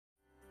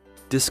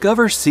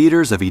Discover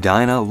Cedars of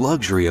Edina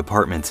luxury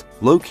apartments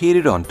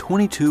located on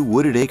 22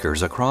 wooded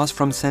acres across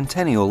from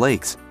Centennial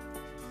Lakes.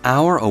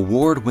 Our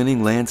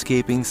award-winning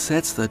landscaping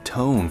sets the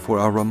tone for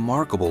a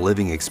remarkable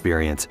living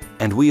experience,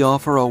 and we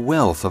offer a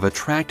wealth of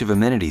attractive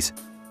amenities.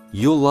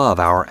 You'll love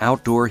our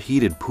outdoor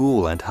heated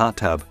pool and hot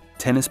tub.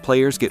 Tennis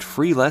players get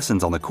free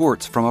lessons on the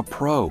courts from a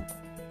pro.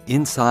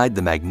 Inside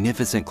the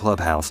magnificent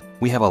clubhouse,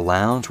 we have a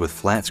lounge with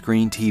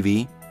flat-screen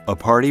TV, a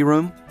party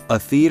room, a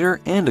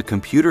theater, and a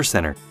computer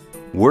center.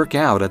 Work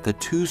out at the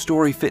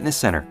 2-story fitness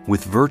center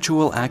with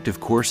virtual active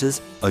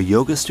courses, a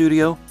yoga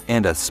studio,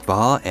 and a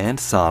spa and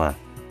sauna.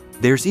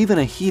 There's even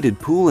a heated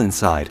pool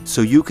inside,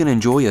 so you can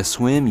enjoy a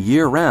swim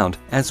year-round,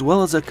 as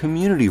well as a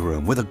community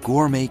room with a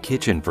gourmet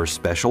kitchen for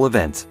special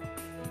events.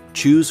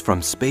 Choose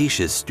from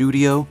spacious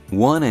studio,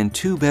 1- and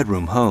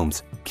 2-bedroom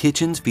homes.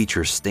 Kitchens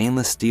feature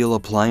stainless steel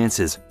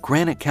appliances,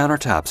 granite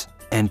countertops,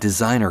 and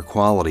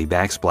designer-quality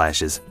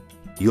backsplashes.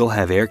 You'll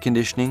have air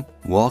conditioning,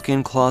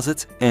 walk-in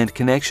closets, and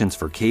connections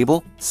for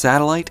cable,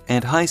 satellite,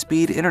 and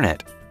high-speed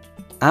internet.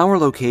 Our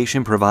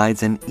location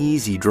provides an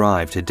easy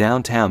drive to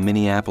downtown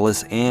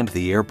Minneapolis and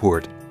the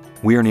airport.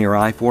 We're near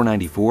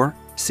I-494,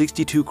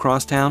 62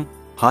 Crosstown,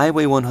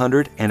 Highway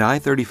 100, and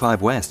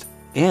I-35 West,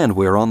 and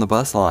we're on the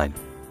bus line.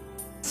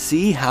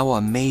 See how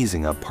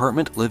amazing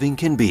apartment living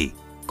can be.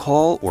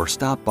 Call or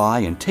stop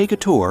by and take a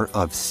tour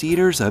of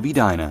Cedars of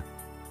Edina.